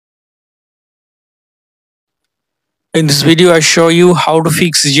In this video, I show you how to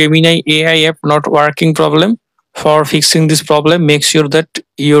fix Gemini AI app not working problem. For fixing this problem, make sure that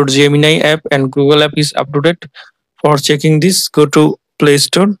your Gemini app and Google app is up to date. For checking this, go to Play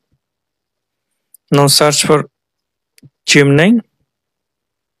Store. Now search for Gemini.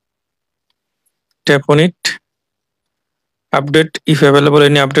 Tap on it. Update if available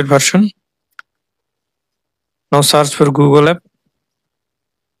any update version. Now search for Google app.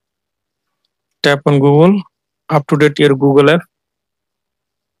 Tap on Google. Up to date your Google app.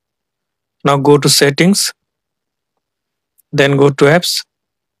 Now go to settings. Then go to apps.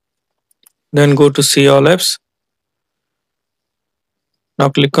 Then go to see all apps. Now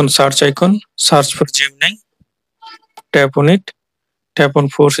click on search icon. Search for Gemini. Tap on it. Tap on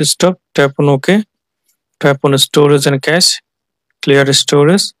force stop. Tap on OK. Tap on storage and cache. Clear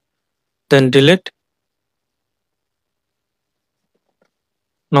storage. Then delete.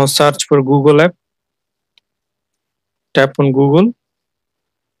 Now search for Google app. Tap on Google.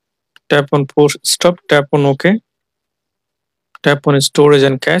 Tap on force stop. Tap on OK. Tap on storage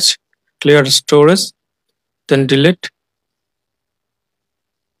and cache. Clear storage. Then delete.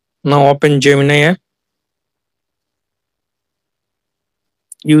 Now open Gemini app.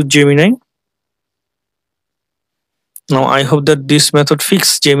 Use Gemini. Now I hope that this method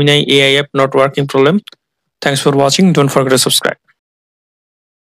fixes Gemini AI app not working problem. Thanks for watching. Don't forget to subscribe.